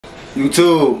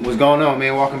YouTube, what's going on,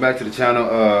 man? Welcome back to the channel.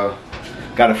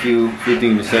 Got a few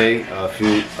things to say, a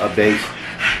few updates.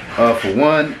 For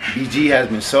one, BG has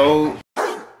been sold.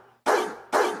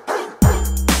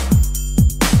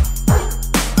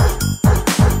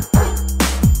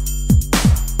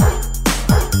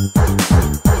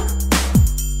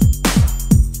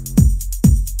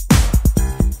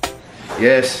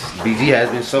 Yes, BG has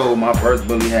been sold. My first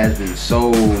bully has been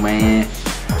sold, man.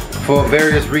 For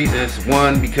various reasons.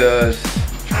 One, because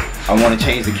I want to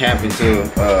change the camp into,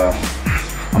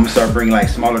 I'm gonna start bringing like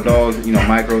smaller dogs, you know,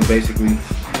 micros basically.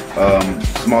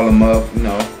 Small them up, you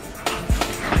know,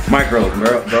 micros,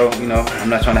 bro, you know, I'm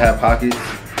not trying to have pockets,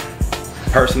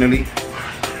 personally.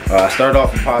 I started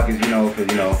off with pockets, you know,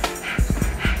 because, you know,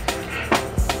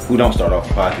 who don't start off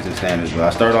with pockets and standards, but I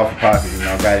started off with pockets, you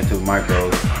know, got into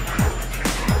micros.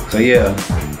 So yeah,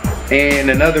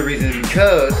 and another reason is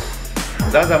because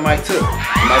Zaza might have took, man.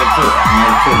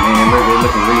 They're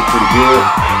looking really pretty good.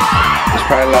 It's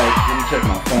probably like, let me check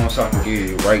my phone so I can give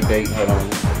you the right date. Hold on.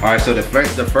 All right, so the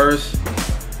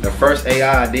first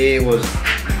AI I did was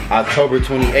October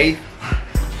 28th,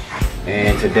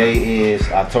 and today is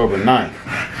October 9th.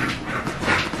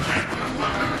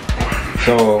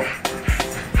 So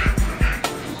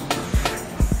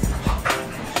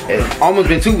it's almost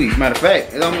been 2 weeks. Matter of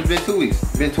fact, it's almost been 2 weeks.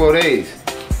 It's been 12 days.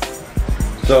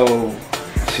 So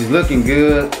she's looking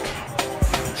good.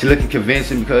 She's looking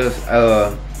convincing because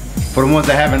for the ones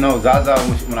that haven't known, Zaza,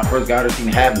 when I first got her, she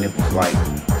didn't have nipples. Like,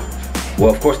 well,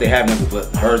 of course they have nipples, but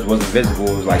hers wasn't visible.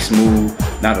 It was like smooth,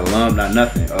 not a lump, not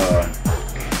nothing.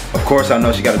 Of course, I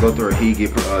know she got to go through her heat,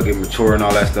 get mature and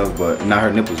all that stuff, but now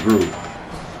her nipples grew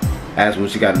as when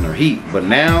she got in her heat. But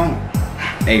now,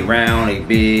 they round, they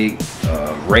big,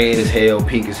 red as hell,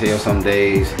 pink as hell some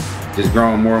days, just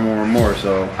growing more and more and more.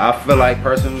 So I feel like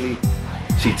personally,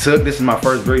 she took. This is my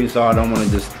first breeding, so I don't want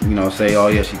to just, you know, say, oh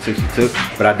yeah, she took.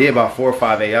 But I did about 4 or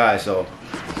 5 AIs. So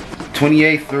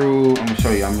 28 through, I'm gonna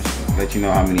show you. I'm just gonna let you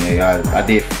know how many AIs. I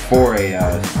did 4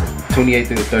 AIs, 28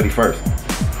 through the 31st.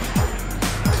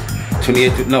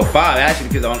 28 through, no, 5 actually,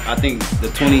 because I think the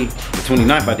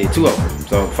 29th I did 2 of them.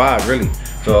 So 5 really.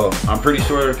 So I'm pretty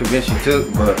sure, convinced she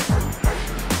took, but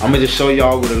I'm gonna just show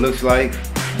y'all what it looks like,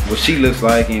 what she looks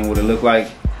like, and what it look like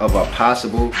of a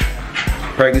possible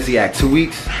pregnancy at 2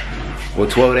 weeks, or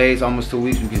 12 days, almost 2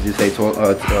 weeks. We could just say 2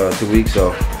 weeks.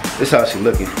 So this is how she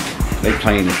looking. They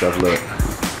playing and stuff. Look,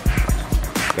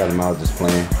 got them out just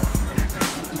playing.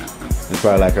 It's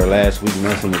probably like her last week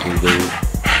messing with this dude.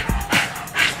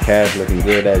 Cash looking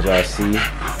good, as y'all see.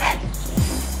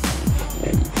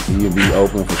 And you'll be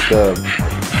open for stuff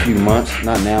a few months,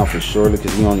 not now for sure,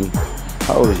 because you only,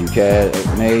 how old is you, Cash?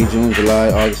 May, June, July,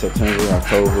 August, September,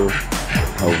 October,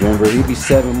 November. He'll be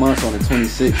 7 months on the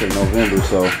 26th of November,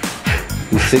 so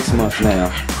he's 6 months now.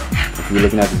 If you're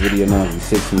looking at this video now, he's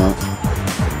 6 months.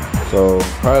 So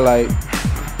probably like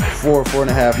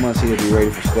 4.5 months he'll be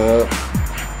ready for stub.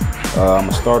 I'm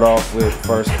gonna start off with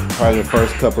probably the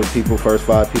first couple of people, first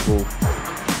 5 people,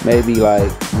 maybe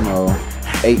like, you know,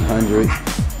 800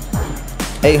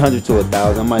 to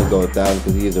 1,000. I might go 1,000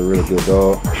 because he is a really good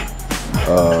dog.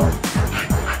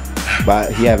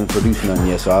 But he haven't produced nothing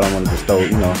yet, so I don't want to just throw,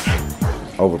 you know,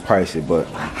 overprice it. But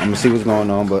I'm gonna see what's going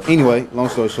on. But anyway, long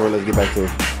story short, let's get back to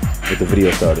get the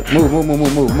video started. Move.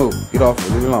 Get off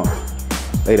it. Leave it alone.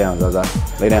 Lay down, Zaza.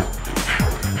 Lay down.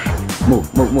 Move.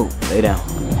 Lay down.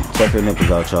 Check her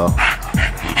nipples out, y'all.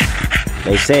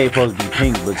 They say it's supposed to be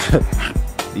pink, but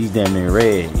these damn near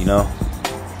red, you know.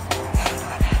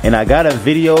 And I got a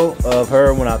video of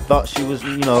her when I thought she was,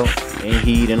 you know, in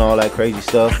heat and all that crazy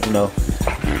stuff, you know.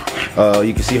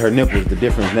 You can see her nipples, the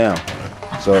difference now.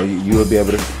 So you will be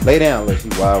able to lay down. Look,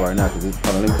 she's wild right now. Hold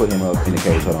on, let me put him up in the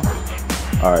cage. Hold on.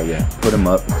 All right, yeah, put him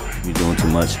up. You're doing too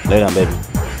much. Lay down, baby.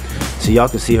 So y'all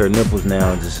can see her nipples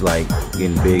now, just like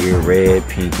getting bigger, red,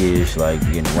 pinkish, like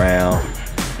getting round.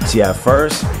 See, at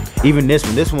first, even this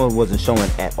one wasn't showing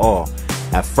at all.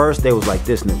 At first, they was like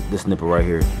this nipple right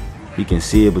here. You can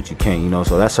see it, but you can't, you know.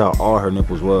 So that's how all her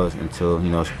nipples was until, you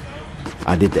know,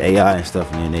 I did the AI and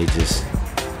stuff, and then they just,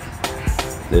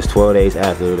 there's 12 days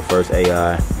after the first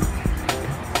AI.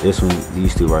 This one,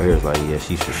 these 2 right here is like, yeah,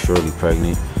 she's for surely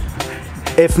pregnant.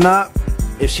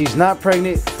 If she's not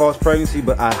pregnant, false pregnancy,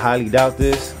 but I highly doubt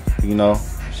this, you know,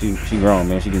 she grown,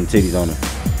 man. She getting titties on her.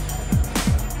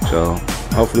 So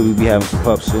hopefully we'll be having some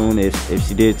pups soon. If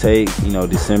she did take, you know,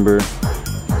 December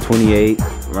 28th,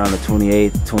 around the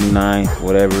 28th, 29th,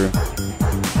 whatever.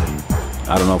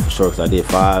 I don't know for sure because I did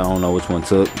 5. I don't know which one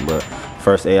took, but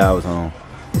first AI was on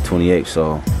the 28th.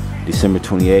 So December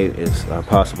 28th is a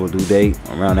possible due date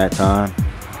around that time.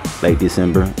 Late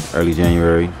December, early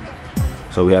January.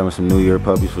 So we having some New Year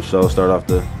puppies for sure. Start off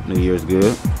the New Year's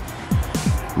good.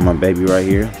 My baby right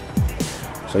here.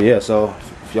 So yeah, so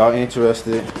if y'all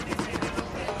interested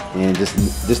and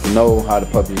just to know how the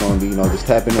puppy's gonna be, you know, just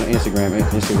tap into Instagram.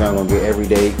 Instagram gonna get every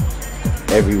day,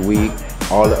 every week,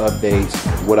 all the updates,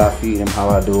 what I feed him, how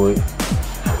I do it,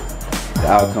 the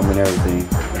outcome and everything.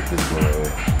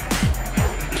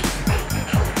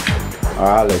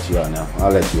 Alright, I'll let you out now.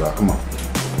 I'll let you out. Come on.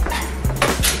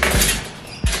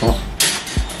 Come on.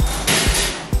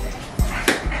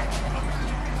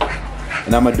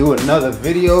 And I'm gonna do another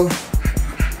video.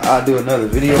 I'll do another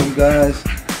video, you guys,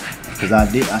 because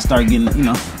I started getting, you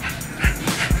know,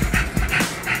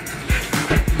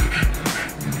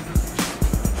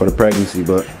 for the pregnancy,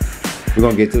 but we're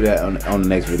gonna get to that on the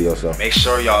next video. So make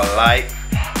sure y'all like,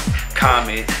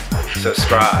 comment,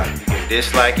 subscribe. You can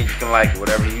dislike it, you can like it,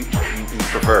 whatever you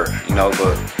prefer, you know,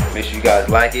 but make sure you guys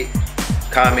like it,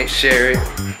 comment, share it,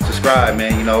 subscribe,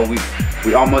 man. You know,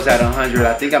 we almost at 100.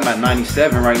 I think I'm at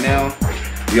 97 right now.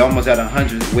 We almost at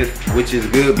 100, which is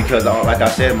good, because like I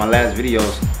said in my last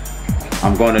videos,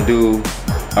 I'm going to do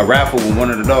a raffle with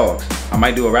one of the dogs. I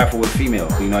might do a raffle with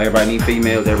females. You know, everybody need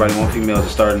females. Everybody want females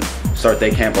to start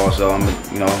their camp also. I'm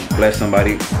gonna, you know, bless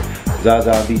somebody.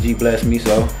 Zaza BG blessed me,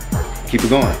 so keep it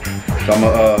going. So I'm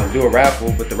gonna do a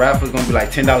raffle, but the raffle is gonna be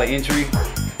like $10 entry.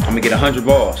 I'm gonna get 100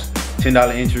 balls,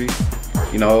 $10 entry.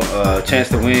 You know, chance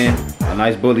to win a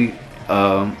nice bully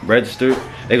registered.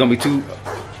 They're gonna be two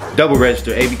double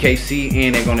registered, ABKC,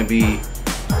 and they're gonna be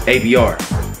ABR.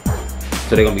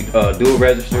 So they're gonna be dual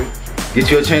registered. Get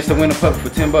you a chance to win a puppy for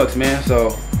 10 bucks, man.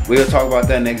 So we'll talk about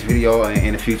that next video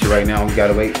in the future. Right now, we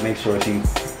gotta wait, make sure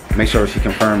she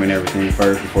confirming everything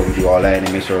first before we do all that,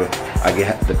 and make sure I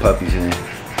get the puppies and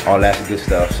all that good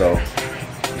stuff. So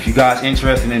if you guys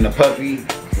interested in the puppy,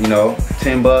 you know,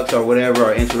 10 bucks or whatever,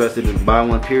 or interested to buy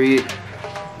one, period,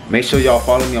 make sure y'all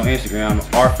follow me on Instagram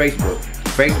or Facebook.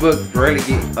 Facebook rarely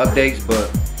get updates,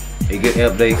 but it get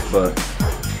updates, but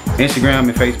Instagram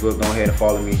and Facebook, go ahead and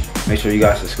follow me. Make sure you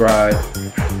guys subscribe.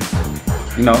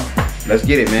 You know, let's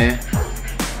get it, man.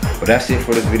 But that's it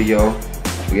for this video.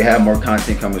 We have more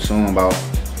content coming soon about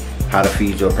how to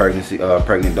feed your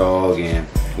pregnant dog and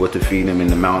what to feed them in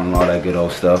the mountain and all that good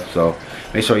old stuff. So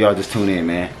make sure y'all just tune in,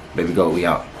 man. Baby Goat, we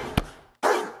out.